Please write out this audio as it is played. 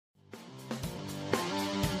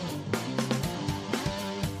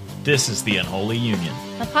This is The Unholy Union,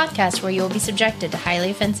 a podcast where you will be subjected to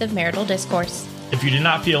highly offensive marital discourse. If you did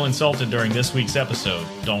not feel insulted during this week's episode,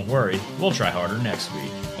 don't worry, we'll try harder next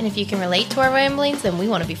week. And if you can relate to our ramblings, then we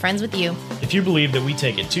want to be friends with you. If you believe that we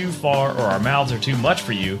take it too far or our mouths are too much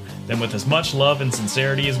for you, then with as much love and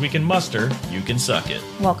sincerity as we can muster, you can suck it.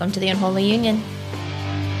 Welcome to The Unholy Union.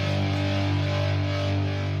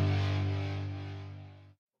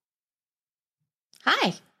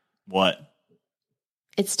 Hi. What?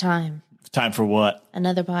 It's time. Time for what?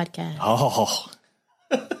 Another podcast. Oh.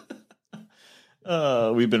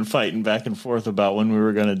 We've been fighting back and forth about when we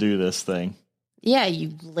were going to do this thing. Yeah,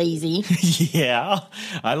 you lazy. Yeah,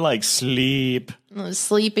 I like sleep.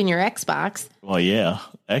 Sleep in your Xbox. Well, yeah,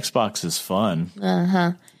 Xbox is fun.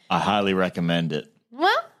 Uh-huh. I highly recommend it.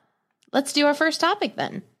 Well, let's do our first topic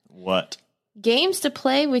then. What? Games to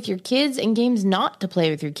play with your kids and games not to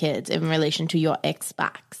play with your kids in relation to your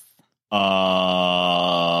Xbox.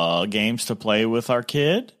 Games to play with our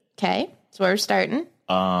kid? Okay, so we're starting.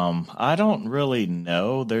 I don't really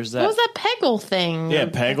know. There's that. What was that Peggle thing? Yeah,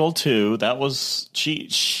 Peggle 2. That was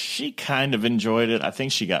she kind of enjoyed it. I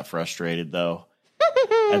think she got frustrated though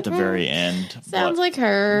at the very end. Sounds like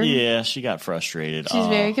her. Yeah, she got frustrated. She's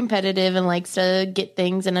very competitive and likes to get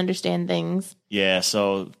things and understand things. Yeah,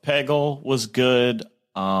 so Peggle was good.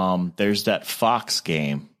 There's that Fox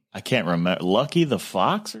game. I can't remember. Lucky the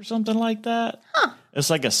Fox or something like that. Huh. It's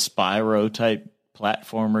like a Spyro type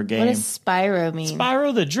platformer game. What does Spyro mean?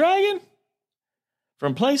 Spyro the Dragon?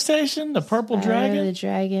 From PlayStation? The purple Spyro dragon? the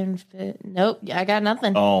Dragon. Nope, I got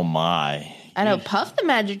nothing. Oh, my. I know Puff the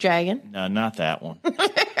Magic Dragon. No, not that one.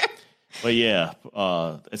 But yeah,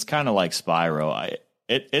 it's kind of like Spyro.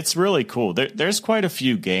 It's really cool. There's quite a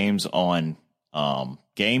few games on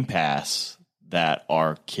Game Pass that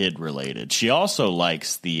are kid-related. She also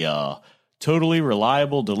likes the Totally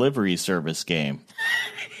Reliable Delivery Service game.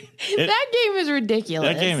 That game is ridiculous.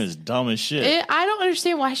 That game is dumb as shit. I don't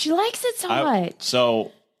understand why she likes it so much.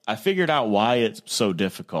 So I figured out why it's so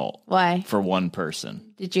difficult. Why? For one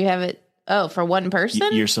person. Did you have it? Oh, for one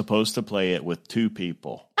person? You're supposed to play it with two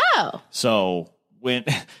people. Oh. So when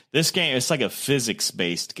this game, it's like a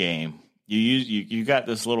physics-based game. You got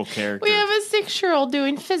this little character. We have a 6-year-old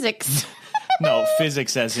doing physics. No,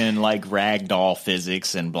 physics as in like ragdoll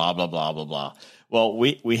physics and blah, blah, blah, blah, blah. Well,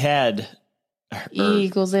 we had... E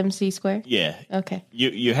equals MC squared? Yeah. Okay.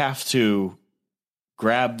 You have to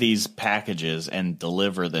grab these packages and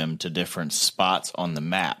deliver them to different spots on the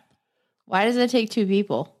map. Why does it take two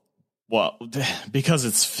people? Well, because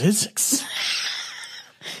it's physics.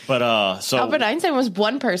 But so Albert Einstein was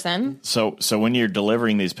one person. So when you're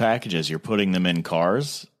delivering these packages, you're putting them in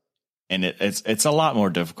cars, and it's a lot more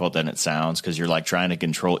difficult than it sounds because you're like trying to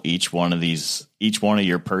control each one of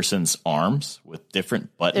your person's arms with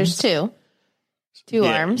different buttons. There's two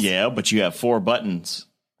arms. Yeah, but you have 4 buttons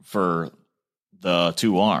for the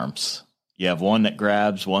 2 arms. You have one that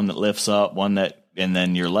grabs, one that lifts up, and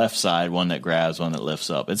then your left side, one that grabs, one that lifts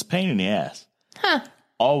up. It's a pain in the ass. Huh.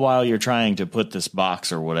 All while you're trying to put this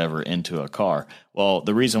box or whatever into a car. Well,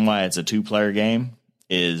 the reason why it's a 2-player game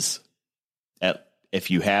is if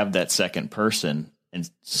you have that second person, and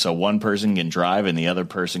so one person can drive and the other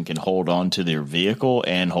person can hold on to their vehicle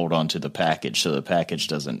and hold on to the package so the package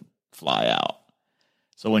doesn't fly out.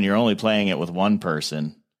 So when you're only playing it with one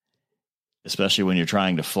person, especially when you're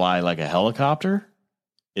trying to fly like a helicopter,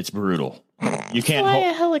 it's brutal. You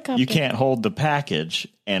can't You can't hold the package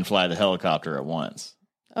and fly the helicopter at once.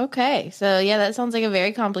 Okay, so yeah, that sounds like a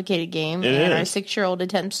very complicated game, and our 6-year-old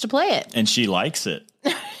attempts to play it. And she likes it.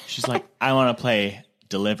 She's like, I want to play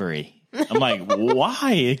delivery. I'm like,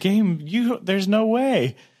 why? A game? There's no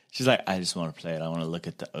way. She's like, I just want to play it. I want to look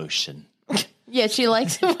at the ocean. Yeah, she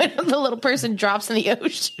likes it when the little person drops in the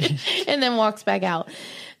ocean and then walks back out.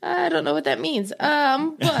 I don't know what that means.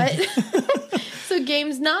 But so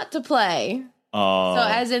games not to play. So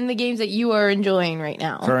as in the games that you are enjoying right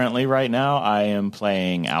now. Currently right now I am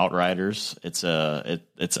playing Outriders. It's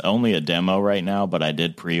only a demo right now, but I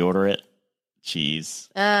did pre-order it. Cheese.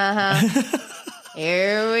 Uh-huh.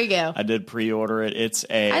 Here we go. I did pre-order it.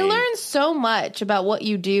 I learned so much about what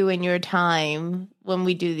you do in your time when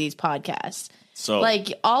we do these podcasts. So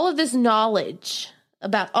like all of this knowledge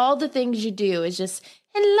about all the things you do is just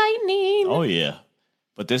enlightening. Oh yeah.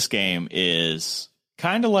 But this game is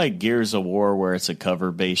kind of like Gears of War, where it's a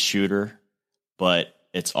cover-based shooter, but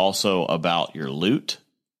it's also about your loot.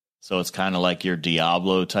 So it's kind of like your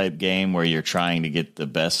Diablo type game where you're trying to get the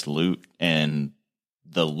best loot, and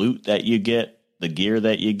the loot that you get, the gear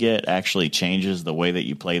that you get, actually changes the way that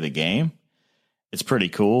you play the game. It's pretty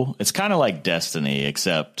cool. It's kind of like Destiny,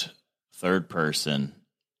 except third person,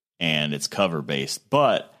 and it's cover based.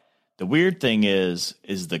 But The weird thing is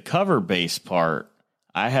the cover-based part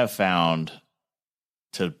I have found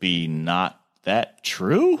to be not that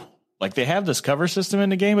true. Like, they have this cover system in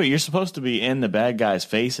the game, but you're supposed to be in the bad guy's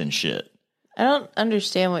face and shit. I don't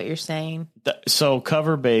understand what you're saying. So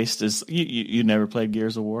cover-based is... You never played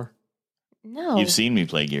Gears of War? No. You've seen me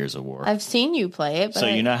play Gears of War. I've seen you play it. But so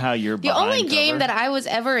you know how you're the only game that I was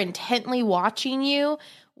ever intently watching you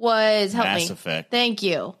was... Mass Effect. Thank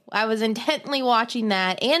you. I was intently watching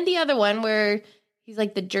that. And the other one where... He's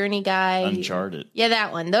like the journey guy. Uncharted. Yeah,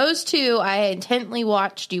 that one. Those two, I intently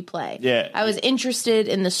watched you play. Yeah. I was interested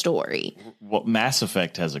in the story. Well, Mass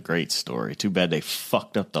Effect has a great story. Too bad they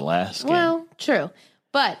fucked up the last game. Well, true.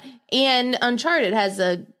 And Uncharted has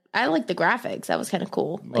I like the graphics. That was kind of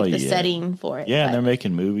cool. Like the setting for it. Yeah, and they're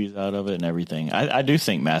making movies out of it and everything. I do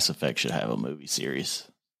think Mass Effect should have a movie series.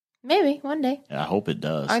 Maybe, one day. I hope it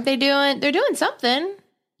does. They're doing something.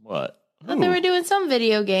 What? I thought they were doing some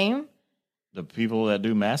video game. The people that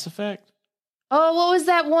do Mass Effect? Oh, what was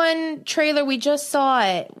that one trailer we just saw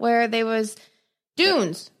it where there was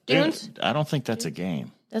Dunes? Dunes? I don't think that's a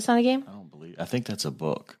game. That's not a game? I think that's a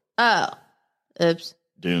book. Oh. Oops.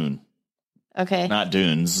 Dune. Okay. Not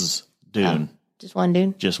Dunes. Dune. Oh, just one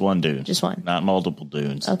Dune? Just one Dune. Just one. Not multiple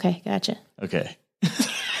Dunes. Okay, gotcha. Okay.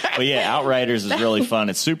 But yeah, Outriders is really fun.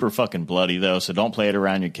 It's super fucking bloody, though, so don't play it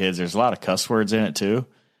around your kids. There's a lot of cuss words in it, too.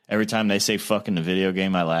 Every time they say fuck in the video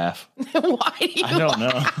game, I laugh. Why do you I don't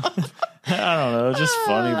know. I don't know. It's just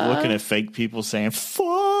funny looking at fake people saying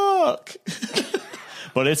fuck.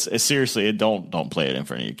 But it's seriously, don't play it in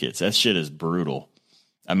front of your kids. That shit is brutal.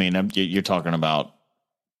 I mean, you're talking about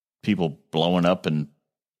people blowing up and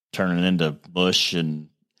turning into mush and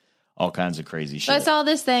all kinds of crazy shit. So I saw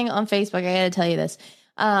this thing on Facebook. I got to tell you this.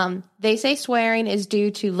 They say swearing is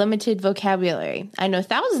due to limited vocabulary. I know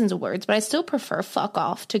thousands of words, but I still prefer fuck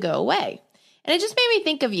off to go away. And it just made me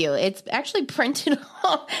think of you. It's actually printed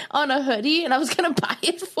on a hoodie, and I was going to buy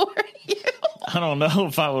it for you. I don't know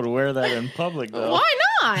if I would wear that in public, though. Why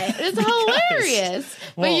not? It's hilarious.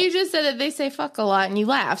 But you just said that they say fuck a lot, and you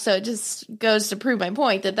laugh. So it just goes to prove my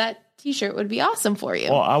point that T-shirt would be awesome for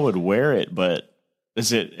you. Well, I would wear it, but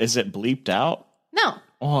is it bleeped out? No.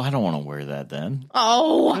 Oh, I don't want to wear that then.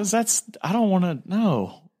 Oh. Because I don't want to,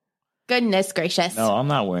 no. Goodness gracious. No, I'm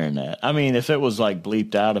not wearing that. I mean, if it was like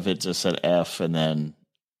bleeped out, if it just said F and then.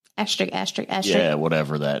 Asterisk, asterisk, asterisk. Yeah,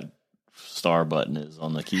 whatever that star button is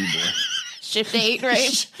on the keyboard. Shift 8,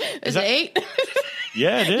 right? Is it 8?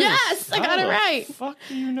 Yeah, it is. Yes, I got it right. Fuck,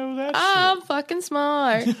 do you know that I'm shit? Fucking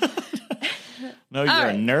smart. No, you're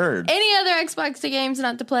a nerd. Any other Xbox games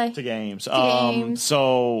not to play? To games.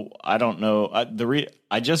 So I don't know.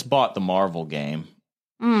 I just bought the Marvel game.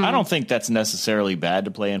 I don't think that's necessarily bad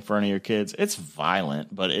to play in front of your kids. It's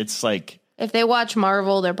violent, but it's like if they watch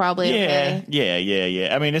Marvel, they're probably okay.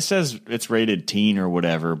 Yeah. I mean, it says it's rated teen or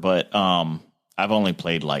whatever, but I've only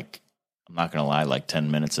played I'm not gonna lie,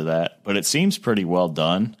 10 minutes of that. But it seems pretty well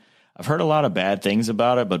done. I've heard a lot of bad things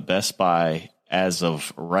about it, but Best Buy, as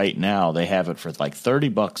of right now, they have it for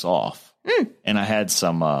 $30 off. And I had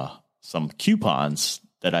some coupons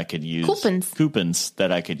that I could use. Coupons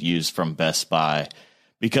that I could use from Best Buy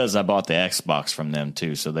because I bought the Xbox from them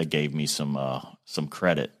too. So they gave me some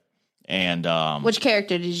credit. And which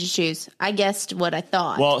character did you choose? I guessed what I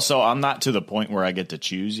thought. Well, so I'm not to the point where I get to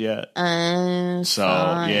choose yet. So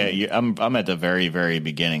fine. Yeah, I'm at the very, very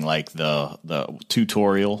beginning, like the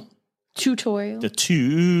tutorial. The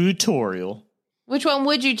tutorial. Which one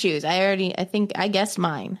would you choose? I think I guessed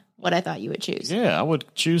mine. What I thought you would choose. Yeah, I would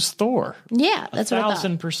choose Thor. Yeah, that's what I thought.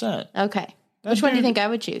 1,000%. Okay. Which one do you think I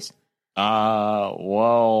would choose?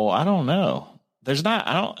 Well, I don't know.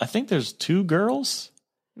 I think there's two girls.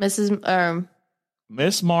 Miss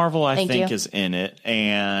Marvel, I think, is in it,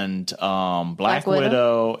 and Black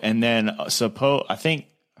Widow, and then I think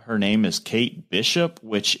her name is Kate Bishop,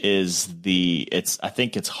 which is I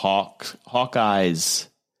think it's Hawkeye's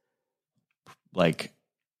like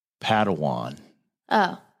Padawan.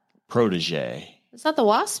 Oh. Protege. It's not the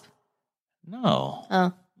Wasp? No.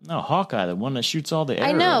 Oh. No, Hawkeye, the one that shoots all the arrows.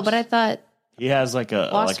 I know, but I thought he has like a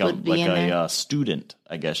a student,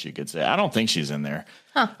 I guess you could say. I don't think she's in there.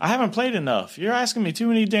 Huh. I haven't played enough. You're asking me too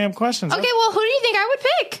many damn questions. Okay, well, who do you think I would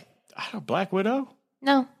pick? Black Widow?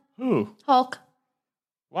 No. Who? Hulk.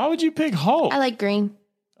 Why would you pick Hulk? I like green.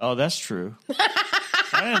 Oh, that's true.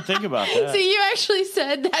 I didn't think about that. See, you actually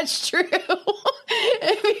said that's true.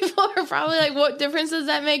 People are probably like, what difference does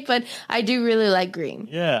that make? But I do really like green.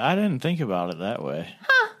 Yeah, I didn't think about it that way.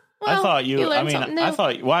 Huh. Well, I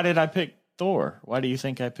thought why did I pick Thor? Why do you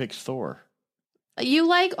think I picked Thor? You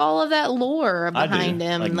like all of that lore behind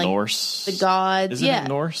him. Like Norse. The gods. Isn't it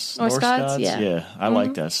Norse? Norse gods? Yeah. I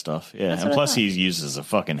like that stuff. Yeah. That's and plus he uses a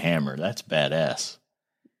fucking hammer. That's badass.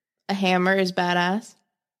 A hammer is badass?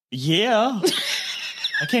 Yeah.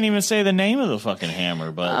 I can't even say the name of the fucking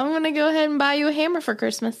hammer, but... I'm going to go ahead and buy you a hammer for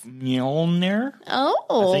Christmas. Mjolnir?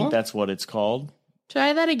 Oh. I think that's what it's called.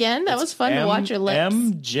 Try that again. That was fun to watch your lips.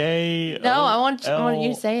 M-J... No, I want you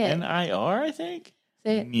to say it. N-I-R, I think?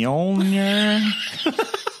 Say it. Mjolnir.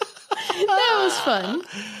 That was fun.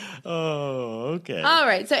 Oh, okay. All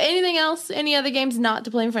right. So anything else? Any other games not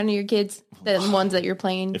to play in front of your kids? The ones that you're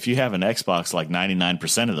playing? If you have an Xbox, like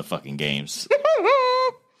 99% of the fucking games.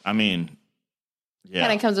 I mean... Yeah.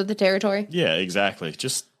 Kind of comes with the territory. Yeah, exactly.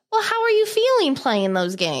 Just well, how are you feeling playing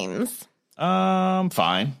those games?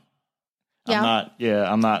 Fine. Yeah.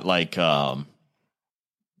 I'm not like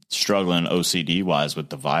struggling OCD wise with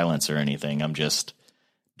the violence or anything. I'm just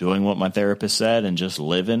doing what my therapist said and just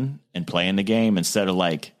living and playing the game instead of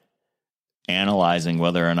like analyzing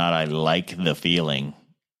whether or not I like the feeling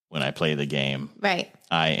when I play the game. Right.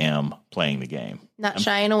 I am playing the game. I'm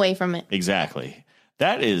shying away from it. Exactly.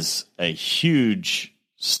 That is a huge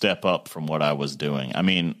step up from what I was doing. I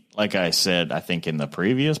mean, like I said, I think in the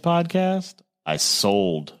previous podcast, I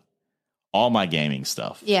sold all my gaming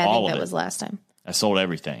stuff. Yeah, I think that was last time. I sold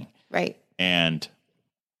everything. Right. And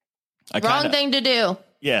wrong thing to do.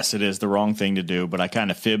 Yes, it is the wrong thing to do, but I kind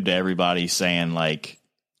of fibbed to everybody saying like,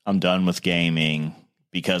 I'm done with gaming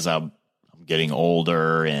because I'm getting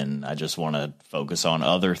older and I just want to focus on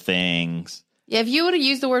other things. Yeah, if you would have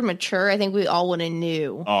used the word mature, I think we all would have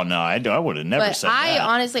knew. Oh, no, I would have never said that.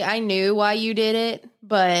 Honestly, I knew why you did it,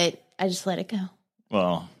 but I just let it go.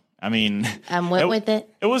 Well, I mean... I went with it.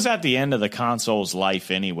 It was at the end of the console's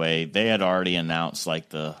life anyway. They had already announced like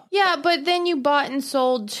the... Yeah, but then you bought and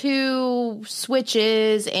sold 2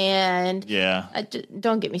 Switches and... Yeah.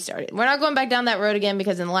 Don't get me started. We're not going back down that road again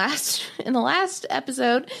because in the last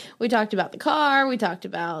episode, we talked about the car, we talked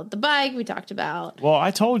about the bike, we talked about... Well,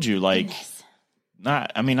 I told you, like...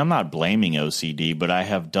 I'm not blaming OCD, but I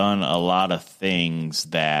have done a lot of things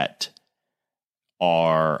that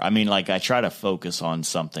are, I try to focus on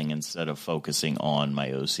something instead of focusing on my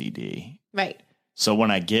OCD. Right. So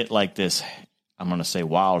when I get like this, I'm going to say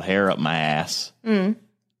wild hair up my ass, I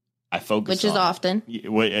focus Which is often.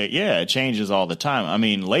 Yeah, it changes all the time. I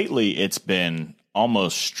mean, lately it's been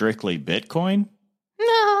almost strictly Bitcoin.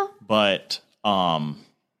 No. But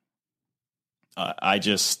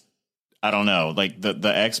I don't know, like the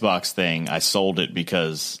Xbox thing, I sold it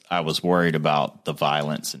because I was worried about the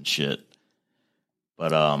violence and shit.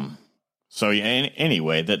 But so yeah,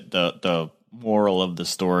 anyway, the moral of the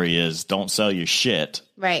story is don't sell your shit.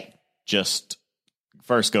 Right. Just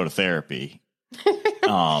first go to therapy.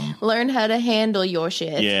 Learn how to handle your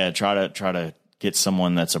shit. Yeah, try to get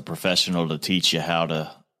someone that's a professional to teach you how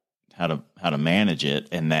to manage it,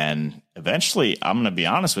 and then eventually, I'm going to be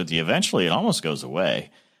honest with you, eventually it almost goes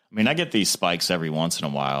away. I mean, I get these spikes every once in a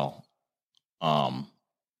while, and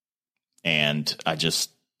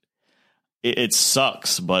it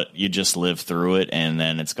sucks, but you just live through it, and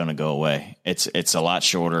then it's going to go away. It's a lot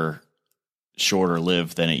shorter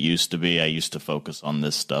lived than it used to be. I used to focus on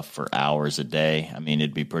this stuff for hours a day. I mean,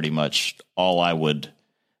 it'd be pretty much all I would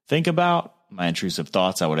think about. My intrusive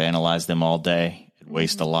thoughts, I would analyze them all day. It'd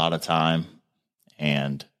waste a lot of time,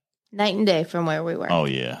 and night and day from where we were. Oh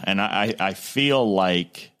yeah, and I feel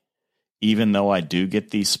like, even though I do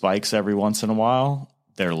get these spikes every once in a while,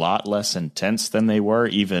 they're a lot less intense than they were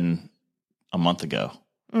even a month ago.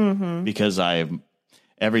 Mm-hmm. Because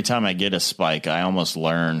every time I get a spike, I almost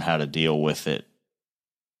learn how to deal with it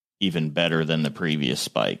even better than the previous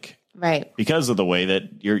spike. Right. Because of the way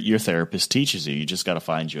that your therapist teaches you. You just got to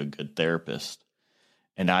find you a good therapist.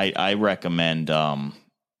 And I recommend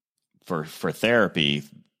for therapy,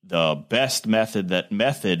 the best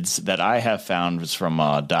methods that I have found was from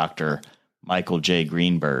Dr. Michael J.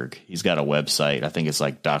 Greenberg. He's got a website. I think it's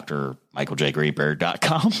like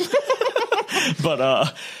drmichaeljgreenberg.com.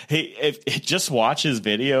 But just watch his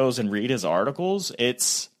videos and read his articles. I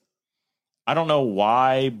don't know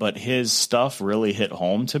why, but his stuff really hit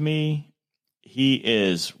home to me. He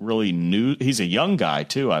is really new. He's a young guy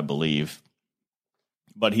too, I believe,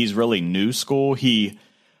 but he's really new school. He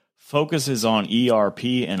focuses on ERP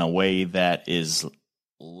in a way that is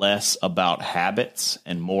less about habits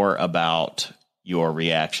and more about your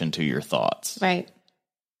reaction to your thoughts. Right.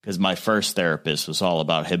 Because my first therapist was all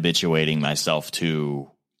about habituating myself to,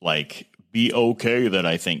 like, be okay that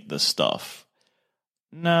I think this stuff.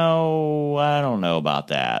 No, I don't know about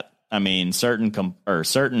that. I mean, certain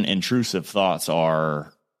intrusive thoughts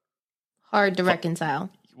are hard to reconcile.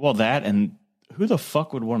 Well, that and who the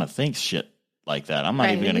fuck would want to think shit like that? I'm not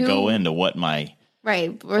Right. even going to go into what my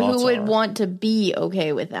right, or who would want to be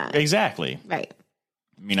okay with that? Exactly. Right.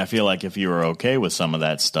 I mean, I feel like if you were okay with some of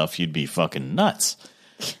that stuff, you'd be fucking nuts.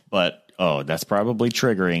 But, that's probably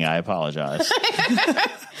triggering. I apologize.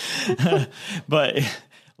 But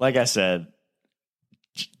like I said,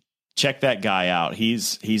 check that guy out.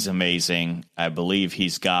 He's amazing. I believe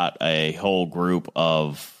he's got a whole group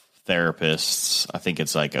of therapists. I think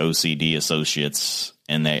it's like OCD associates,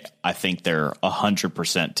 and I think they're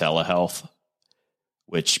 100% telehealth,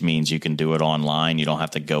 which means you can do it online. You don't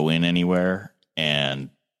have to go in anywhere. And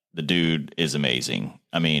the dude is amazing.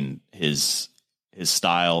 I mean, his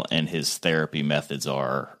style and his therapy methods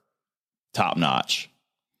are top notch.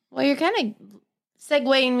 Well, you're kind of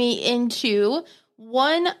segueing me into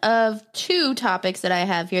one of two topics that I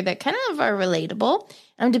have here that kind of are relatable.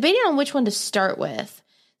 I'm debating on which one to start with.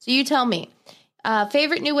 So you tell me,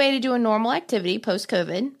 favorite new way to do a normal activity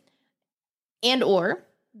post-COVID, and or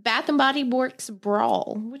Bath and Body Works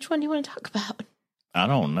brawl. Which one do you want to talk about? I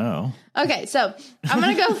don't know. Okay, so I'm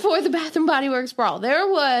going to go for the Bath and Body Works brawl. There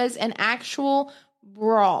was an actual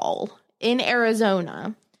brawl in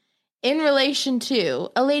Arizona in relation to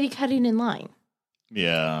a lady cutting in line.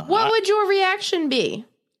 Yeah. What would your reaction be?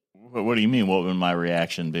 What do you mean? What would my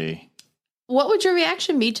reaction be? What would your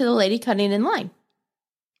reaction be to the lady cutting in line?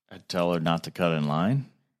 I'd tell her not to cut in line.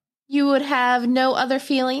 You would have no other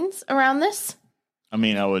feelings around this? I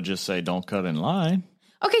mean, I would just say don't cut in line.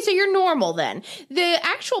 Okay, so you're normal then. The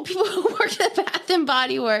actual people who worked at Bath and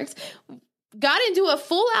Body Works got into a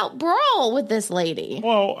full-out brawl with this lady.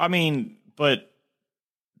 Well, I mean, but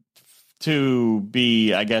to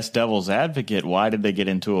be, I guess, devil's advocate, why did they get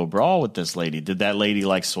into a brawl with this lady? Did that lady,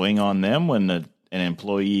 like, swing on them when an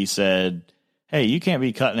employee said, hey, you can't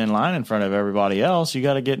be cutting in line in front of everybody else. You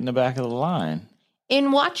got to get in the back of the line.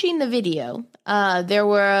 In watching the video, there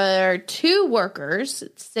were two workers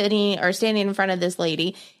standing in front of this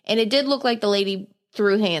lady, and it did look like the lady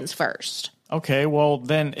threw hands first. Okay, well,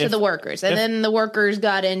 then to the workers, and then the workers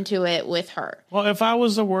got into it with her. Well, if I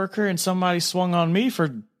was a worker and somebody swung on me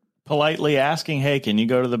for politely asking, hey, can you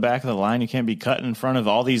go to the back of the line? You can't be cutting in front of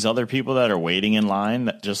all these other people that are waiting in line,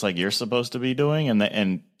 just like you're supposed to be doing,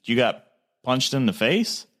 and you got punched in the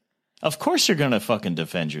face? Of course you're going to fucking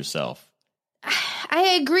defend yourself.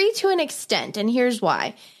 I agree to an extent, and here's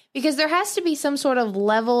why. Because there has to be some sort of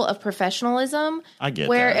level of professionalism. I get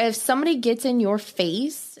where that. If somebody gets in your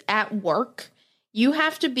face at work, you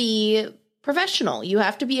have to be professional. You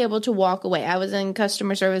have to be able to walk away. I was in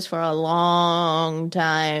customer service for a long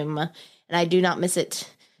time, and I do not miss it.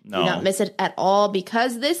 No. Do not miss it at all,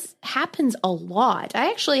 because this happens a lot.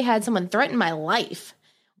 I actually had someone threaten my life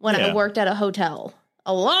when I worked at a hotel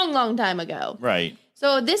a long, long time ago. Right.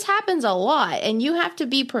 So this happens a lot, and you have to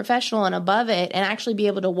be professional and above it and actually be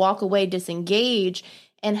able to walk away, disengage,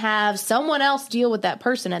 and have someone else deal with that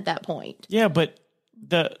person at that point. Yeah, but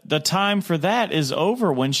the time for that is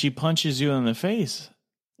over when she punches you in the face.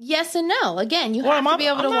 Yes and no. Again, you have to be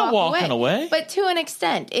able to walk away. But to an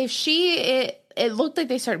extent, if it looked like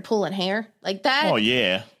they started pulling hair like that. Oh,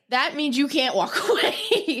 yeah. That means you can't walk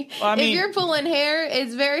away. Well, if you're pulling hair,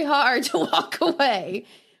 it's very hard to walk away.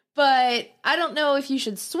 But I don't know if you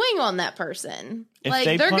should swing on that person.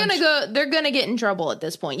 Like they're gonna get in trouble at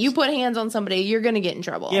this point. You put hands on somebody, you're gonna get in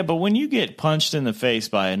trouble. Yeah, but when you get punched in the face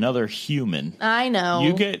by another human, I know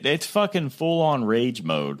it's fucking full on rage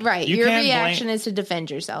mode. Right. Your reaction is to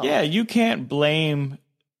defend yourself. Yeah, you can't blame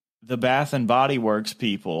the Bath and Body Works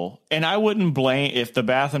people, and I wouldn't blame if the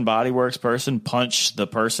Bath and Body Works person punched the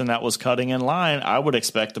person that was cutting in line. I would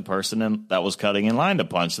expect the person that was cutting in line to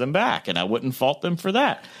punch them back, and I wouldn't fault them for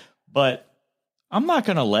that. But I'm not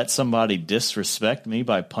going to let somebody disrespect me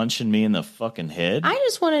by punching me in the fucking head. I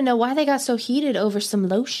just want to know why they got so heated over some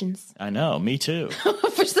lotions. I know, me too.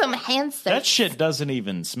 For some hand soap. That shit doesn't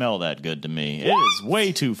even smell that good to me. What? It is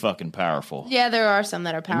way too fucking powerful. Yeah, there are some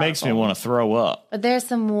that are powerful. It makes me want to throw up. But there's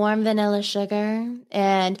some warm vanilla sugar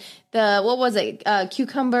and what was it?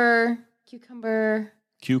 Cucumber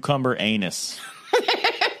anus.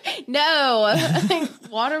 No, I think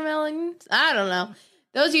watermelon. I don't know.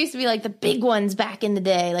 Those used to be like the big ones back in the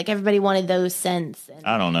day. Like everybody wanted those scents.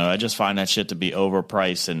 I don't know. I just find that shit to be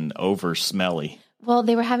overpriced and over smelly. Well,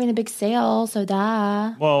 they were having a big sale, so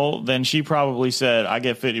duh. Well, then she probably said, I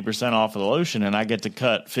get 50% off of the lotion and I get to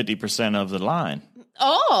cut 50% of the line.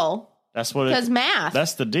 Oh. That's what because math.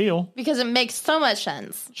 That's the deal. Because it makes so much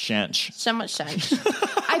sense. Shench. So much sense.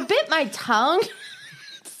 I bit my tongue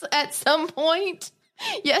at some point.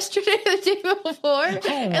 yesterday or the day before,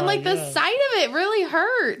 and like the sight of it really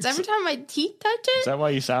hurts every time my teeth touch it. Is that why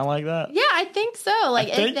you sound like that? Yeah, I think so. Like,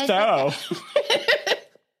 I think so.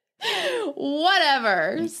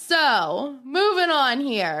 Whatever. So, moving on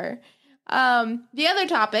here. The other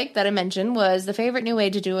topic that I mentioned was the favorite new way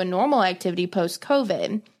to do a normal activity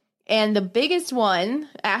post-COVID. And the biggest one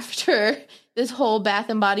after this whole Bath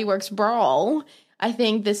and Body Works brawl, I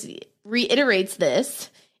think this reiterates this,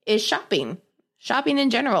 is shopping. Shopping in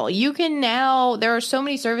general. You can now, there are so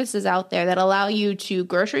many services out there that allow you to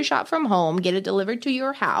grocery shop from home, get it delivered to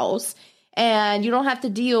your house, and you don't have to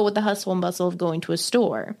deal with the hustle and bustle of going to a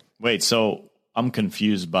store. Wait, so I'm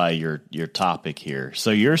confused by your topic here.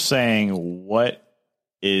 So you're saying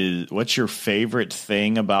what's your favorite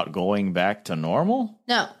thing about going back to normal?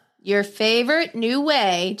 No, your favorite new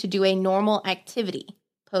way to do a normal activity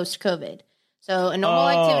post-COVID. So a normal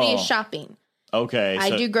activity is shopping. Okay.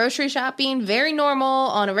 I do grocery shopping, very normal,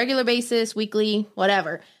 on a regular basis, weekly,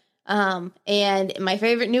 whatever. And my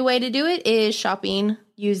favorite new way to do it is shopping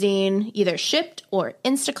using either Shipt or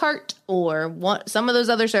Instacart or some of those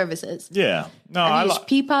other services. Yeah. No, I've used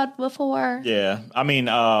Peapod before. Yeah. I mean,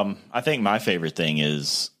 I think my favorite thing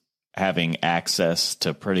is having access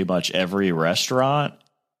to pretty much every restaurant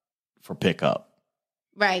for pickup.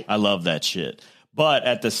 Right. I love that shit. But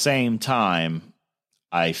at the same time,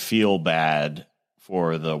 I feel bad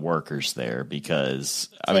for the workers there because,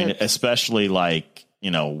 I mean, especially like,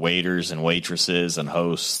 you know, waiters and waitresses and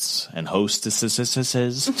hosts and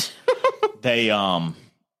hostesses,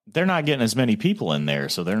 they're not getting as many people in there.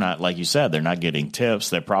 So they're not, like you said, they're not getting tips.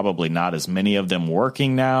 They're probably not as many of them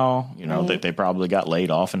working now. You know, they probably got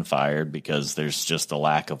laid off and fired because there's just a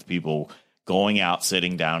lack of people going out,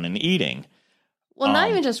 sitting down and eating. Well, not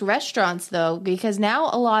even just restaurants, though, because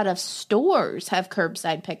now a lot of stores have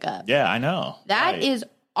curbside pickup. Yeah, I know. That is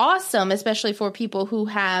awesome, especially for people who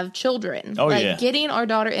have children. Oh, like yeah. Getting our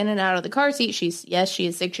daughter in and out of the car seat. She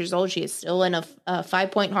is 6 years old. She is still in a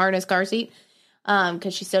 5-point harness car seat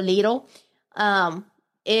because she's so little.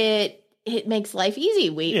 It makes life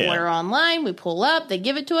easy. We order online, we pull up, they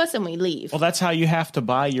give it to us, and we leave. Well, that's how you have to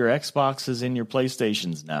buy your Xboxes and your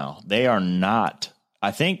PlayStations now. They are not.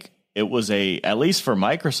 I think it was at least for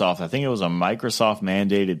Microsoft, I think it was a Microsoft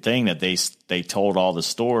mandated thing that they told all the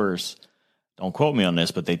stores, don't quote me on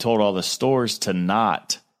this, but they told all the stores to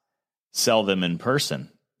not sell them in person.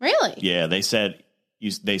 Really? Yeah, they said,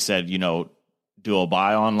 you know, do a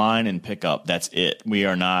buy online and pick up. That's it. We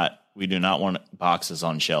do not want boxes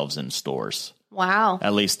on shelves in stores. Wow.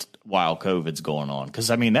 At least while COVID's going on. Because,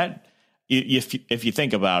 I mean, if you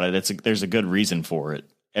think about it, there's a good reason for it.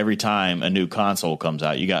 Every time a new console comes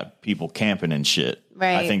out, you got people camping and shit.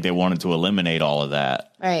 Right. I think they wanted to eliminate all of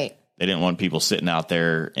that. Right. They didn't want people sitting out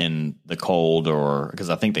there in the cold because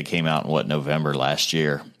I think they came out in November last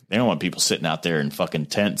year. They don't want people sitting out there in fucking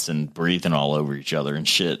tents and breathing all over each other and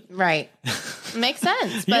shit. Right. Makes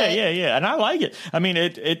sense. But Yeah. And I like it. I mean,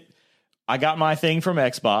 I got my thing from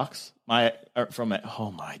Xbox.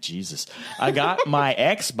 Oh my Jesus. I got my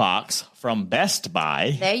Xbox from Best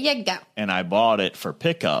Buy. There you go. And I bought it for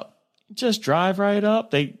pickup. Just drive right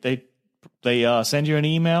up. They send you an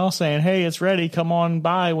email saying, "Hey, it's ready. Come on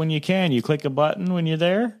by when you can." You click a button when you're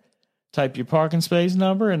there, type your parking space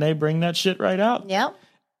number, and they bring that shit right out. Yep.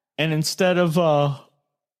 And instead of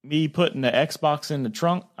me putting the Xbox in the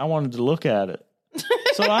trunk, I wanted to look at it.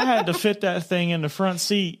 So I had to fit that thing in the front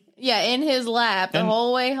seat. Yeah, in his lap the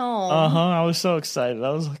whole way home. I was so excited.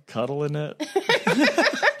 I was like cuddling it.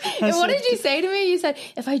 And what did you say to me? You said,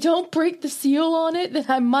 if I don't break the seal on it, then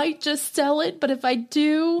I might just sell it. But if I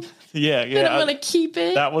do, then I'm going to keep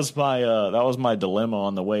it. That was my dilemma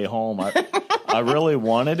on the way home. I really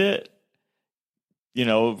wanted it, you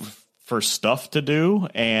know, for stuff to do.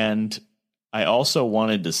 And I also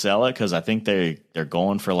wanted to sell it because I think they're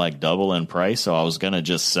going for like double in price. So I was going to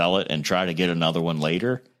just sell it and try to get another one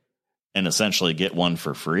later. And essentially get one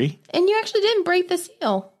for free. And you actually didn't break the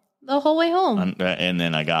seal the whole way home. And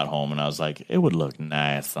then I got home and I was like, it would look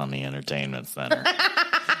nice on the entertainment center.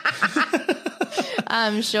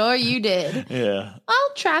 I'm sure you did. Yeah. Well,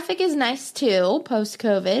 traffic is nice too,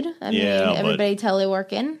 post-COVID. I mean, everybody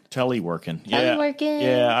teleworking.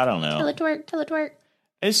 Yeah, I don't know. Teletwork.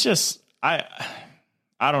 It's just, I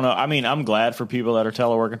don't know. I mean, I'm glad for people that are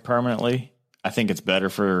teleworking permanently. I think it's better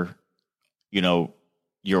for, you know,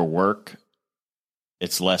 your work.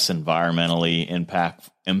 It's less environmentally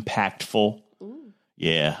impactful. Ooh.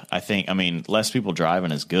 Yeah, I mean, less people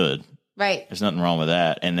driving is good. Right. There's nothing wrong with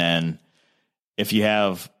that. And then if you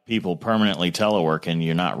have people permanently teleworking,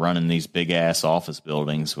 you're not running these big ass office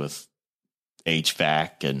buildings with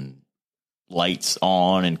HVAC and lights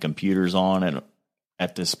on and computers on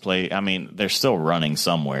at this place. I mean, they're still running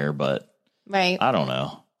somewhere, but right. I don't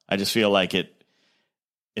know. I just feel like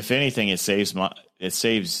if anything, it saves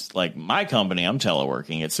like my company. I'm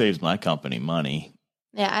teleworking. It saves my company money.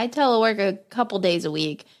 Yeah, I telework a couple days a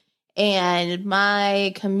week, and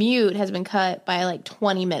my commute has been cut by like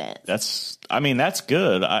 20 minutes. That's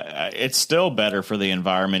good. It's still better for the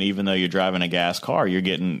environment, even though you're driving a gas car.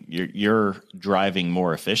 You're driving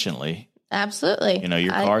more efficiently. Absolutely.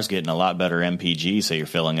 Your car's getting a lot better MPG, so you're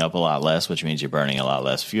filling up a lot less, which means you're burning a lot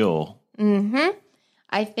less fuel. Mm-hmm.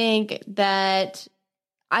 I think that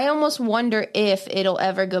I almost wonder if it'll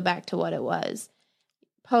ever go back to what it was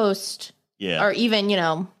post, or even,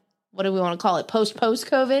 what do we want to call it? Post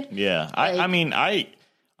COVID? Yeah. I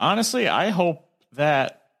honestly, I hope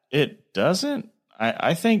that it doesn't.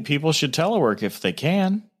 I think people should telework if they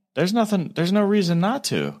can. There's no reason not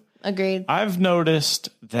to. Agreed. I've noticed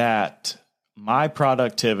that my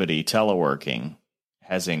productivity teleworking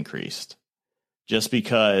has increased just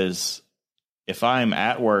because if I'm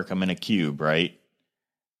at work, I'm in a cube, right?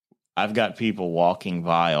 I've got people walking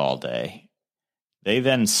by all day. They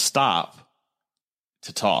then stop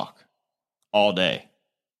to talk all day.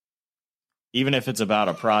 Even if it's about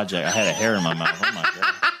a project. I had a hair in my mouth. Oh my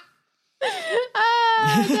God.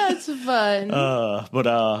 That's fun.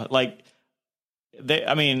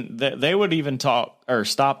 They would even talk or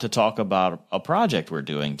stop to talk about a project we're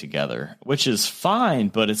doing together, which is fine.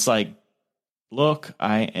 But it's like, look,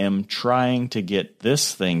 I am trying to get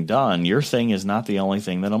this thing done. Your thing is not the only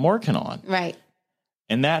thing that I'm working on. Right.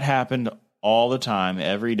 And that happened all the time,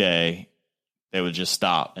 every day. They would just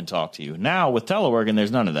stop and talk to you. Now with teleworking,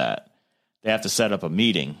 there's none of that. They have to set up a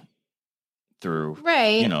meeting through,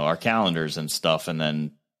 our calendars and stuff, and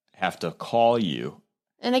then have to call you.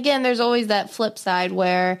 And again, there's always that flip side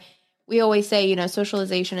where we always say,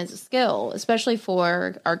 socialization is a skill, especially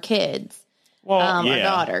for our kids. Well, our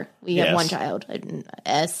daughter. We have one child.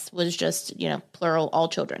 S was just, plural, all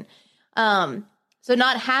children. So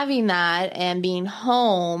not having that and being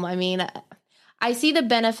home, I see the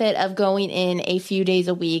benefit of going in a few days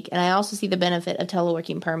a week, and I also see the benefit of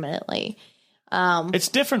teleworking permanently. It's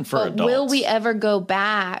different for adults. Will we ever go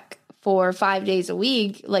back for 5 days a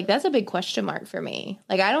week? Like, that's a big question mark for me.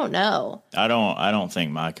 Like, I don't know. I don't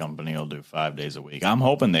think my company will do 5 days a week. I'm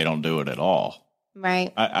hoping they don't do it at all.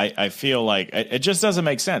 Right. I feel like it just doesn't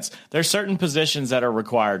make sense. There's certain positions that are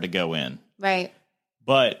required to go in. Right.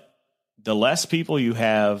 But the less people you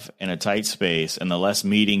have in a tight space and the less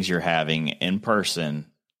meetings you're having in person,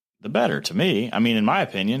 the better to me. In my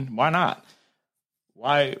opinion, why not?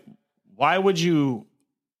 Why would you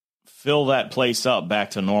fill that place up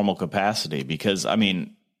back to normal capacity? Because,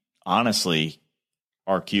 honestly,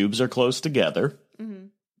 our cubes are close together. Mm-hmm.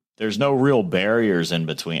 There's no real barriers in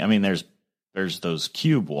between. There's those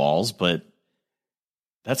cube walls, but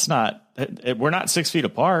that's not, we're not 6 feet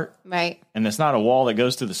apart. Right. And it's not a wall that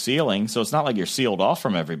goes to the ceiling. So it's not like you're sealed off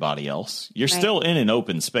from everybody else. You're still in an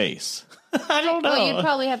open space. I don't know. Well, you'd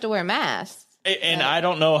probably have to wear masks. And I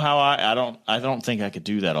don't know how I don't think I could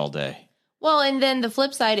do that all day. Well, and then the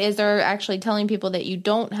flip side is they're actually telling people that you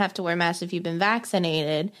don't have to wear masks if you've been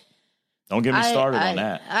vaccinated. Don't get me started on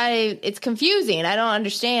that. It's confusing. I don't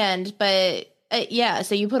understand, but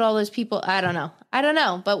so you put all those people, I don't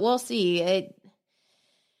know, but we'll see.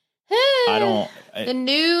 The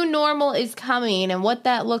new normal is coming, and what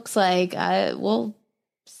that looks like, we'll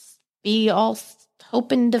be all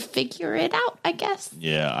hoping to figure it out, I guess.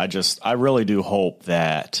 Yeah, I really do hope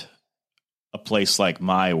that a place like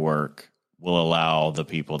my work will allow the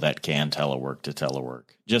people that can telework to telework.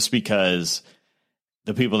 Just because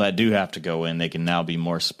the people that do have to go in, they can now be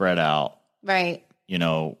more spread out. Right.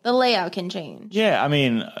 The layout can change. Yeah,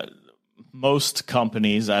 most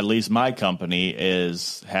companies, at least my company,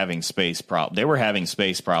 is having space problems. They were having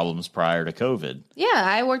space problems prior to COVID. Yeah,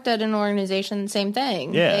 I worked at an organization, same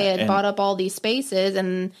thing. Yeah, they had bought up all these spaces,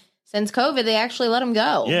 and since COVID, they actually let them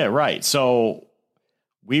go. Yeah, right. So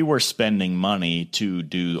we were spending money to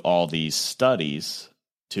do all these studies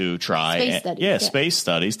to try space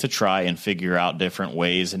studies to try and figure out different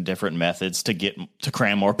ways and different methods to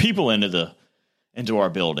cram more people into our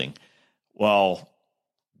building. Well,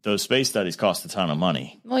 those space studies cost a ton of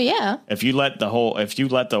money. Well, yeah. If you let the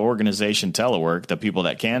organization telework, the people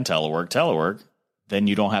that can telework, then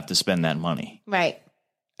you don't have to spend that money. Right.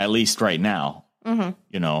 At least right now.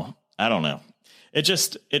 Mm-hmm. I don't know. It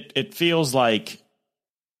just it feels like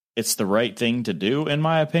it's the right thing to do, in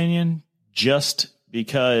my opinion, just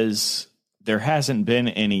because there hasn't been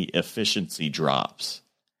any efficiency drops.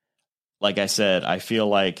 Like I said, I feel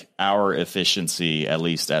like our efficiency, at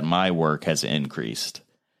least at my work, has increased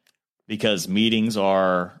because meetings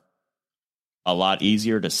are a lot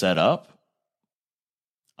easier to set up.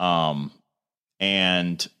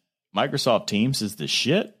 And Microsoft Teams is the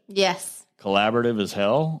shit. Yes. Collaborative as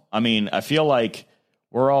hell. I mean, I feel like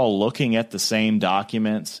we're all looking at the same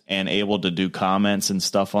documents and able to do comments and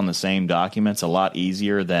stuff on the same documents a lot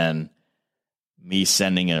easier than me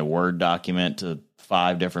sending a Word document to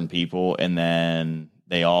 5 different people and then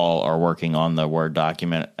they all are working on the Word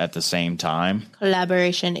document at the same time.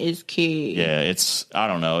 Collaboration is key. Yeah, I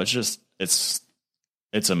don't know. It's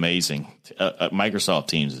amazing. Microsoft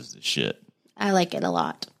Teams is the shit. I like it a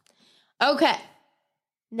lot. Okay.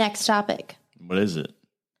 Next topic. What is it?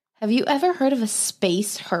 Have you ever heard of a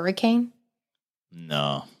space hurricane?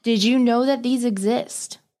 No. Did you know that these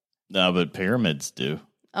exist? No, but pyramids do.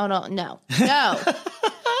 Oh, no. No.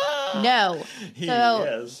 So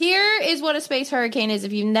Yes. Here is what a space hurricane is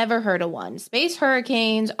if you've never heard of one. Space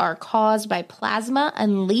hurricanes are caused by plasma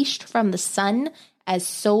unleashed from the sun as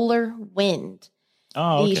solar wind.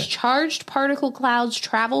 Oh, okay. These charged particle clouds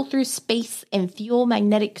travel through space and fuel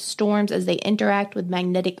magnetic storms as they interact with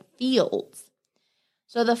magnetic fields.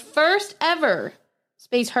 So the first ever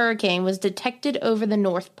space hurricane was detected over the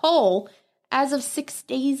North Pole as of 6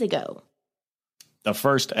 days ago. The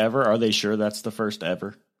first ever? Are they sure that's the first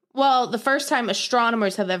ever? Well, the first time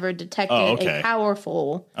astronomers have ever detected a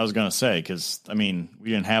powerful... I was going to say, because, I mean, we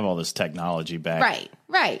didn't have all this technology back.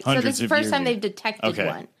 Right. So this is the first time they've detected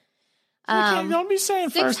one. Don't be saying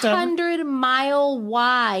first ever. 600-mile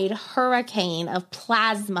wide hurricane of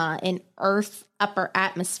plasma in Earth's upper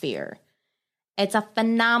atmosphere. It's a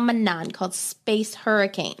phenomenon called space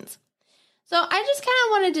hurricanes. So I just kind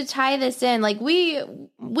of wanted to tie this in. Like, we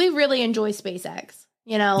really enjoy SpaceX.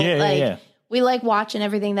 You know? Yeah. We like watching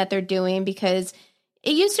everything that they're doing because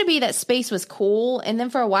it used to be that space was cool. And then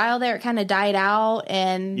for a while there, it kind of died out.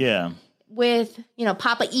 And with,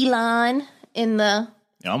 Papa Elon in the...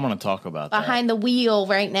 Yeah, I'm going to talk about behind the wheel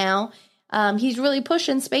right now. He's really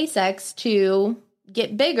pushing SpaceX to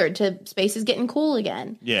get bigger, space is getting cool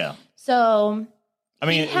again. Yeah. So, I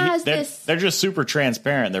mean, they're just super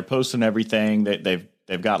transparent. They're posting everything.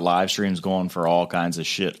 They've got live streams going for all kinds of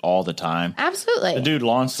shit all the time. Absolutely. The dude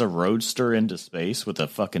launched a Roadster into space with a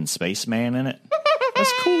fucking spaceman in it.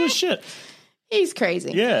 That's cool as shit. He's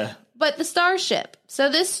crazy. Yeah. But the Starship. So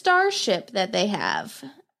this Starship that they have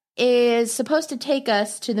is supposed to take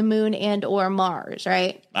us to the moon and or Mars,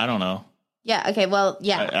 right? I don't know. Yeah, okay, well,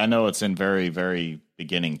 yeah. I know it's in very, very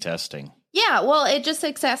beginning testing. Yeah, well, it just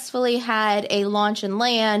successfully had a launch and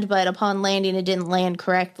land, but upon landing, it didn't land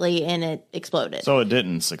correctly and it exploded. So it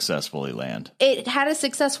didn't successfully land. It had a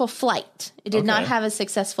successful flight. It did not have a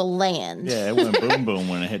successful land. Yeah, it went boom, boom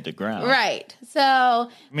when it hit the ground. Right. So... I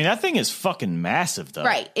mean, that thing is fucking massive, though.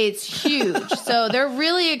 Right. It's huge. So they're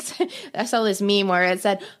really excited. I saw this meme where it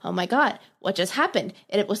said, oh my God, what just happened?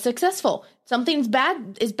 And it was successful. Something's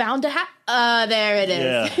bad is bound to happen. There it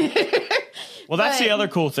is. Yeah. Well, that's the other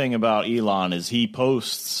cool thing about Elon is he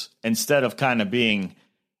posts, instead of kind of being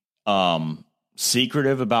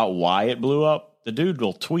secretive about why it blew up, the dude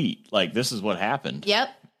will tweet, like, this is what happened. Yep.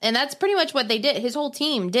 And that's pretty much what they did. His whole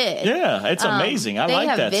team did. Yeah, it's amazing. I like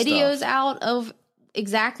that stuff. They have videos out of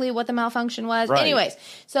exactly what the malfunction was. Right. Anyways,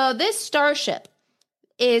 so this Starship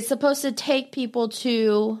is supposed to take people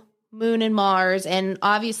to Moon and Mars, and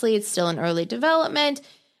obviously it's still in early development.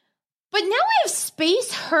 But now we have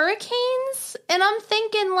space hurricanes, and I'm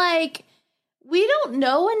thinking, like, we don't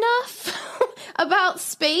know enough about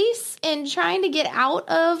space and trying to get out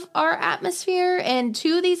of our atmosphere and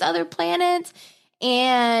to these other planets.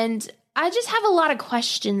 And I just have a lot of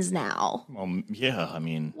questions now. Yeah, I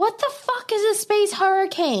mean... What the fuck is a space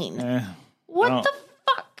hurricane? What the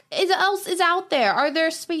fuck else is out there? Are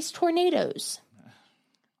there space tornadoes?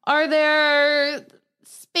 Are there...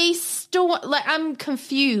 space storm? Like, I'm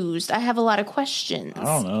confused. I have a lot of questions. I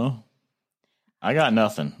don't know. I got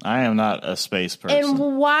nothing. I am not a space person. And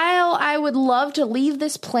while I would love to leave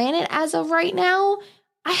this planet as of right now,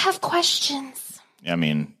 I have questions. I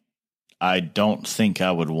mean, I don't think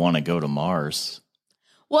I would want to go to Mars.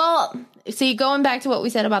 Well, see, going back to what we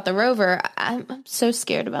said about the rover, I'm so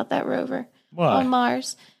scared about that rover on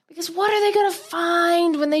Mars. Because what are they going to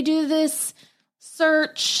find when they do this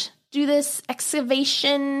search? Do this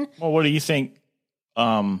excavation? Well, what do you think?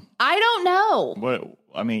 I don't know.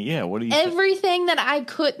 What do you Everything that I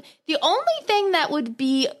could... The only thing that would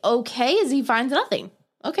be okay is he finds nothing.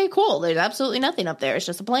 Okay, cool. There's absolutely nothing up there. It's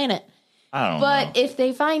just a planet. I don't know. But if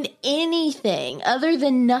they find anything other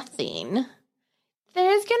than nothing, there's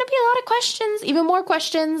going to be a lot of questions. Even more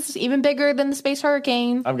questions. Even bigger than the space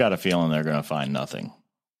hurricane. I've got a feeling they're going to find nothing.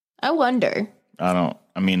 I wonder.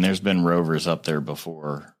 There's been rovers up there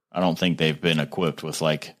before. I don't think they've been equipped with,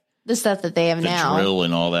 like, the stuff that they have now. The drill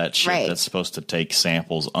and all that shit Right. that's supposed to take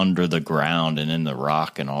samples under the ground and in the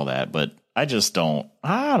rock and all that. But I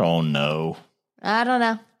don't know. I don't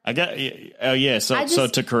know. So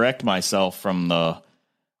to correct myself from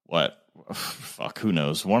who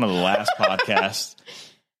knows? One of the last podcasts,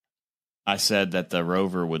 I said that the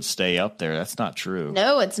rover would stay up there. That's not true.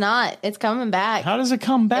 No, it's not. It's coming back. How does it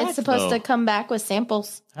come back? It's supposed to come back with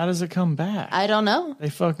samples. How does it come back? I don't know. They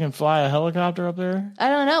fucking fly a helicopter up there? I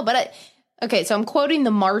don't know, but okay, so I'm quoting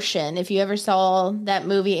The Martian. If you ever saw that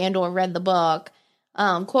movie and or read the book,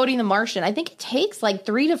 quoting The Martian, I think it takes like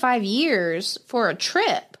 3 to 5 years for a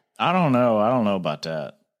trip. I don't know. I don't know about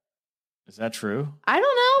that. Is that true? I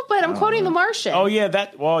don't know, but I'm quoting The Martian. Oh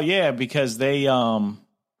yeah, because they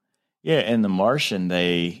in The Martian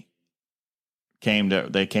they came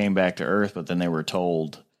back to Earth, but then they were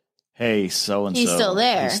told, "Hey, so and so, he's still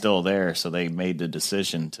there." He's still there, so they made the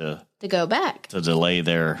decision to go back, to delay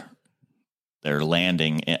their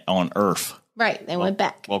landing on Earth. Right, they went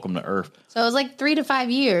back. Welcome to Earth. So it was like 3 to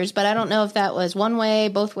 5 years, but I don't know if that was one way,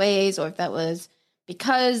 both ways, or if that was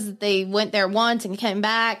because they went there once and came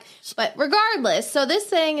back. But regardless, so this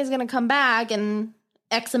thing is going to come back in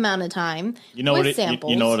X amount of time. You know with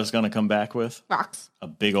samples. You know what it's going to come back with? Rocks. A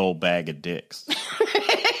big old bag of dicks.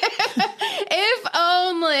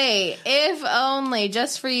 If only,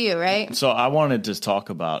 just for you, right? So I wanted to talk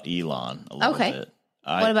about Elon a little bit.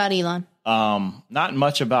 What about Elon? Not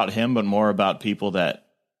much about him, but more about people that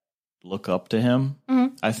look up to him.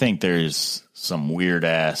 Mm-hmm. I think there's some weird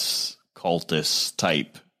ass cultist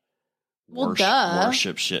type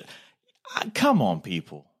worship shit. Come on,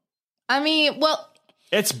 people. I mean, well,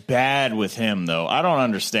 it's bad with him though. I don't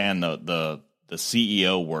understand the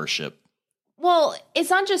CEO worship. Well,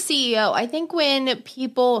 it's not just CEO. I think when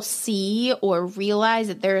people see or realize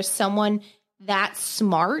that there is someone that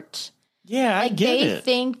smart, I get it. They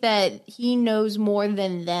think that he knows more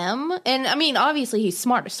than them. And I mean, obviously he's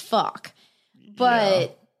smart as fuck,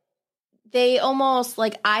 but they almost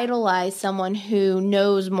like idolize someone who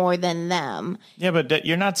knows more than them. Yeah, but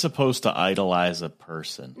you're not supposed to idolize a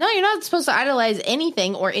person. No, you're not supposed to idolize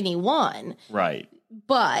anything or anyone. Right.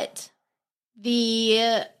 But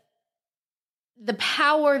the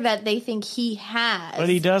power that they think he has. But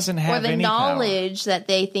he doesn't have any knowledge that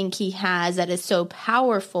they think he has that is so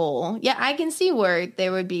powerful. Yeah, I can see where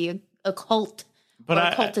there would be a cult or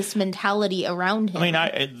a cultist mentality around him. I mean,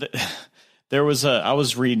 I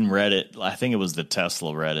was reading Reddit. I think it was the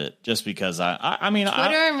Tesla Reddit, just because I mean,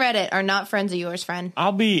 Twitter and Reddit are not friends of yours, friend.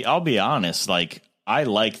 I'll be honest. Like, I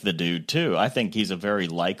like the dude too. I think he's a very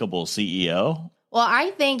likable CEO. Well,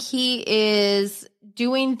 I think he is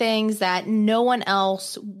doing things that no one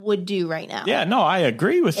else would do right now. Yeah, no, I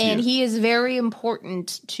agree with you. And he is very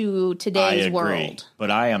important to today's world. But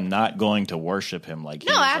I am not going to worship him like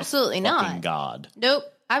he's absolutely not God. Nope.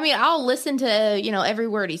 I mean, I'll listen to, every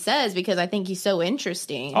word he says because I think he's so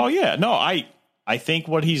interesting. Oh, yeah. No, I think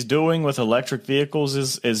what he's doing with electric vehicles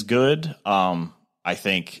is good. I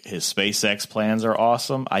think his SpaceX plans are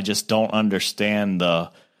awesome. I just don't understand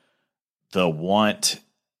the want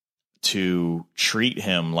to treat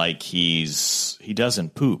him like he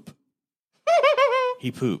doesn't poop. He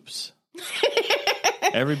poops.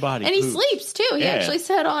 Everybody and poops. He sleeps too. He actually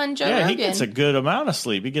said on Joe Rogan. Yeah, he gets a good amount of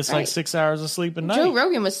sleep. He gets like 6 hours of sleep a night. Joe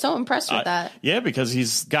Rogan was so impressed with that. Yeah, because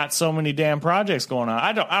he's got so many damn projects going on.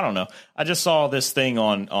 I don't know. I just saw this thing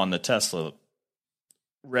on the Tesla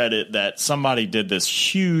Reddit that somebody did this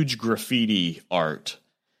huge graffiti art,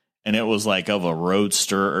 and it was like of a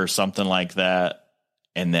roadster or something like that.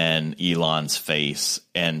 And then Elon's face,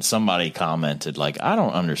 and somebody commented like, "I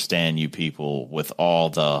don't understand you people with all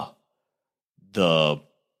the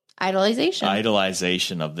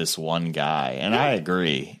idolization of this one guy." And I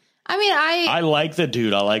agree. I mean, I like the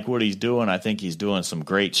dude. I like what he's doing. I think he's doing some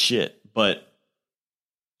great shit, but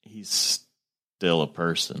he's still a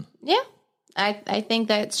person. Yeah. I think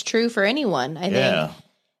that's true for anyone. I think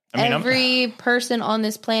every person on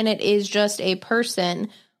this planet is just a person,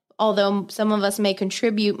 although some of us may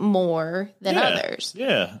contribute more than others.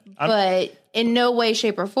 Yeah. But in no way,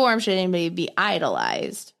 shape, or form should anybody be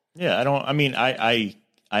idolized. Yeah,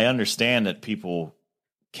 I understand that people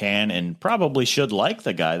can and probably should like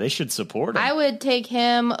the guy. They should support him. I would take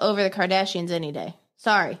him over the Kardashians any day.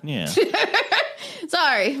 Sorry. Yeah.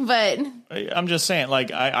 Sorry, but I'm just saying,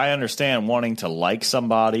 like, I understand wanting to like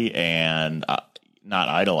somebody and not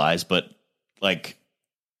idolize, but like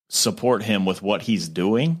support him with what he's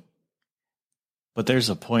doing. But there's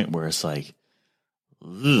a point where it's like,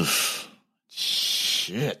 oof,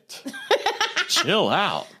 shit. Chill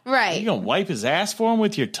out. Right. You gonna wipe his ass for him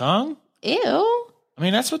with your tongue? Ew. I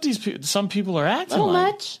mean, that's what some people are acting a little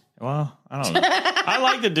like. much. Well, I don't know. I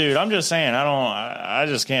like the dude. I'm just saying, I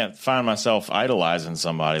just can't find myself idolizing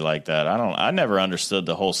somebody like that. I never understood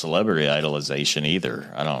the whole celebrity idolization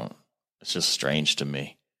either. It's just strange to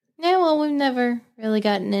me. Yeah, well, we've never really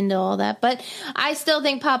gotten into all that. But I still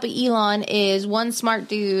think Papa Elon is one smart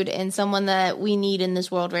dude and someone that we need in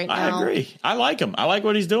this world right now. I agree. I like him. I like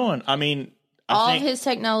what he's doing. I mean, all of his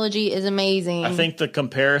technology is amazing. I think the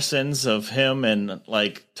comparisons of him and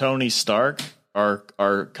like Tony Stark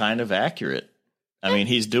are kind of accurate. I mean,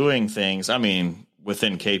 he's doing things,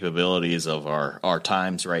 within capabilities of our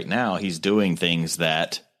times right now, he's doing things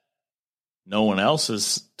that no one else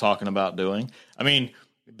is talking about doing. I mean,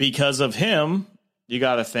 because of him, you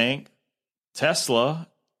got to think Tesla,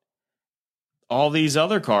 all these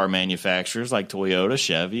other car manufacturers like Toyota,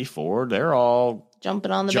 Chevy, Ford, they're all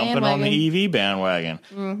jumping on the EV bandwagon.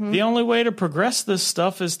 Mm-hmm. The only way to progress this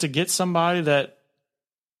stuff is to get somebody that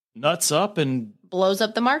nuts up and blows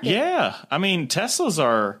up the market. Yeah. I mean, Teslas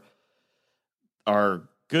are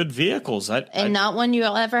good vehicles. Not one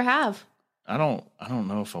you'll ever have. I don't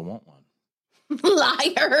know if I want one.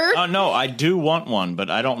 Liar. Oh, no, I do want one, but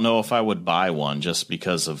I don't know if I would buy one just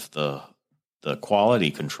because of the quality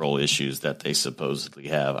control issues that they supposedly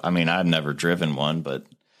have. I mean, I've never driven one, but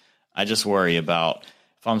I just worry about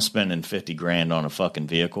if I'm spending $50,000 on a fucking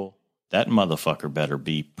vehicle, that motherfucker better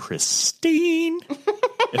be pristine.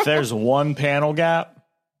 If there's one panel gap,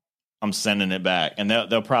 I'm sending it back. And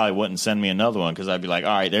they'll probably wouldn't send me another one because I'd be like,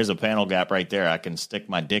 all right, there's a panel gap right there. I can stick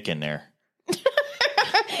my dick in there.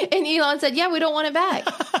 And Elon said, yeah, we don't want it back.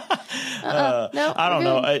 No, I don't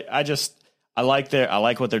know. I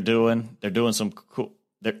like what they're doing. They're doing some cool.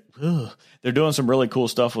 They're doing some really cool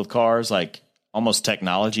stuff with cars, like almost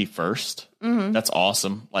technology first. Mm-hmm. That's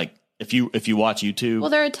awesome. Like if you watch YouTube, well,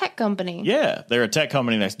 they're a tech company. Yeah, they're a tech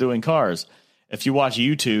company that's doing cars. If you watch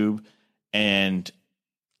YouTube and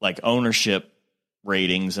like ownership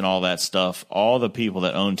ratings and all that stuff, all the people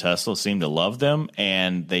that own Tesla seem to love them,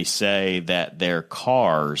 and they say that their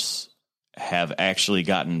cars have actually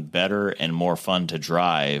gotten better and more fun to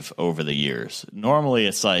drive over the years. Normally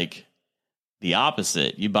it's like the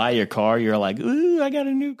opposite. You buy your car, you're like, ooh, I got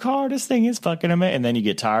a new car, this thing is fucking amazing, and then you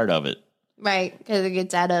get tired of it. Right, because it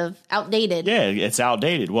gets outdated. Yeah, it's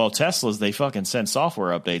outdated. Well, Teslas, they fucking send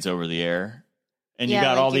software updates over the air. And you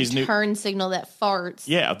got like all these new turn signal that farts.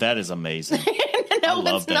 Yeah, that is amazing. No, I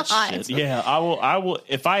love that shit. Yeah, I will.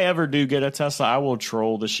 If I ever do get a Tesla, I will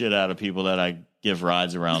troll the shit out of people that I give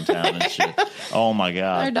rides around town and shit. Oh my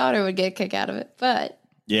god, our daughter would get a kick out of it. But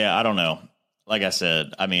yeah, I don't know. Like I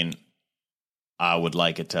said, I mean, I would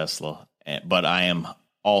like a Tesla, but I am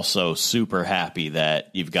also super happy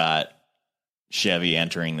that you've got Chevy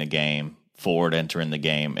entering the game, Ford entering the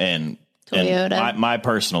game, and Toyota. And my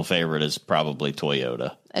personal favorite is probably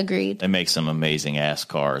Toyota. Agreed. They make some amazing ass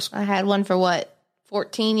cars. I had one for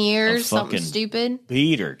 14 years, something stupid.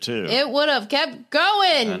 Beater too. It would have kept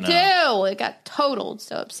going too. It got totaled.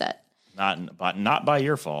 So upset. Not by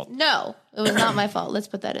your fault. No, it was not my fault. Let's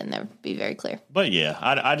put that in there. Be very clear. But yeah,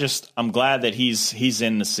 I'm glad that he's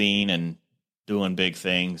in the scene and doing big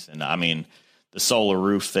things. And I mean, the solar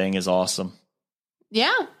roof thing is awesome.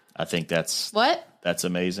 Yeah. I think that's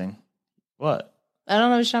amazing. What? I don't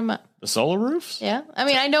know what you're talking about. The solar roofs? Yeah. I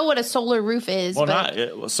mean, I know what a solar roof is.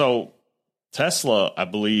 Well, so Tesla, I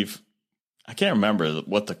believe, I can't remember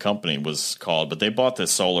what the company was called, but they bought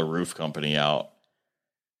this solar roof company out.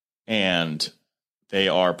 And they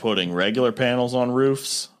are putting regular panels on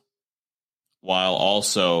roofs while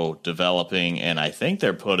also developing, and I think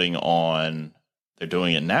they're doing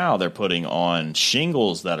it now, they're putting on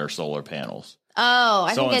shingles that are solar panels. Oh,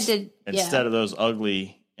 I think I did. Instead of those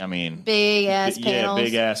ugly, big ass panels. Yeah,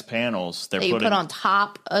 big ass panels. That you put on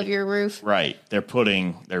top of your roof. Right.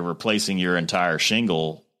 They're replacing your entire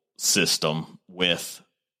shingle system with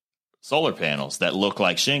solar panels that look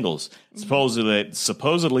like shingles. Mm-hmm.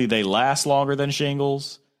 Supposedly they last longer than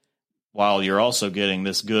shingles, while you're also getting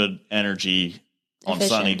this good energy on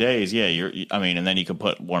sunny days. Yeah, and then you can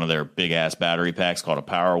put one of their big ass battery packs called a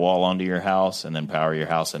power wall onto your house and then power your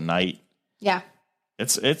house at night. Yeah.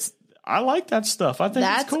 I like that stuff. I think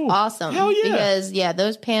that's cool. Awesome. Hell yeah. Because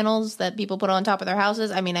those panels that people put on top of their houses,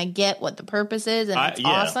 I mean, I get what the purpose is and it's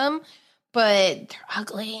awesome, but they're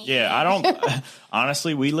ugly. Yeah, I don't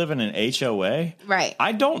honestly, we live in an HOA. Right.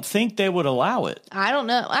 I don't think they would allow it. I don't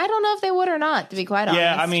know if they would or not, to be quite honest.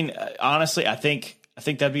 Yeah, I mean, honestly, I think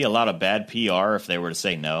that'd be a lot of bad PR if they were to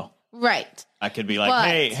say no. Right. I could be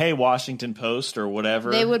like, hey, Washington Post or whatever.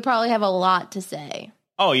 They would probably have a lot to say.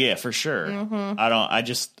 Oh yeah, for sure. Mm-hmm.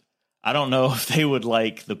 I don't know if they would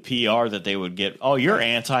like the PR that they would get. Oh, you're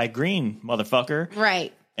anti-green, motherfucker.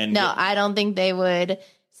 Right. I don't think they would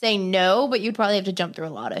say no, but you'd probably have to jump through a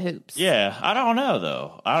lot of hoops. Yeah, I don't know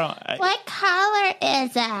though. What color is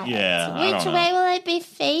it? Yeah, which way will it be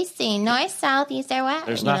facing? North, south, east, or west?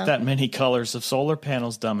 There's not that many colors of solar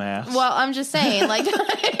panels, dumbass. Well, I'm just saying, like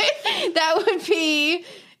that would be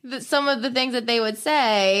some of the things that they would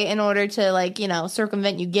say in order to, like,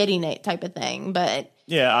 circumvent you getting it, type of thing. But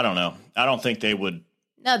yeah, I don't know. I don't think they would.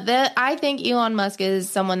 No, I think Elon Musk is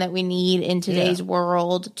someone that we need in today's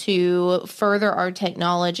world to further our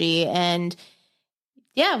technology, and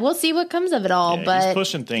we'll see what comes of it all. Yeah, but he's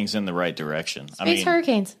pushing things in the right direction. Space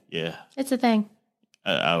hurricanes. Yeah, it's a thing.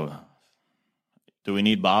 Do we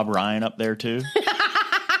need Bob Ryan up there too?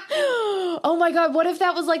 Oh my God! What if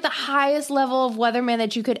that was like the highest level of weatherman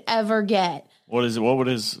that you could ever get? What is it? What would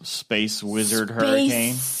his space wizard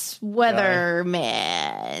hurricane? Weatherman.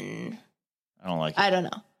 I don't like it. I don't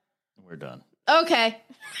know. We're done. Okay.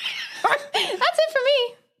 That's it for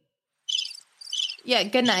me. Yeah,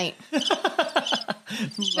 good night. That's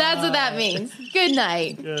what that means. Good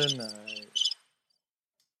night. Good night.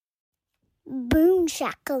 Boom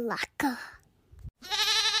shakalaka.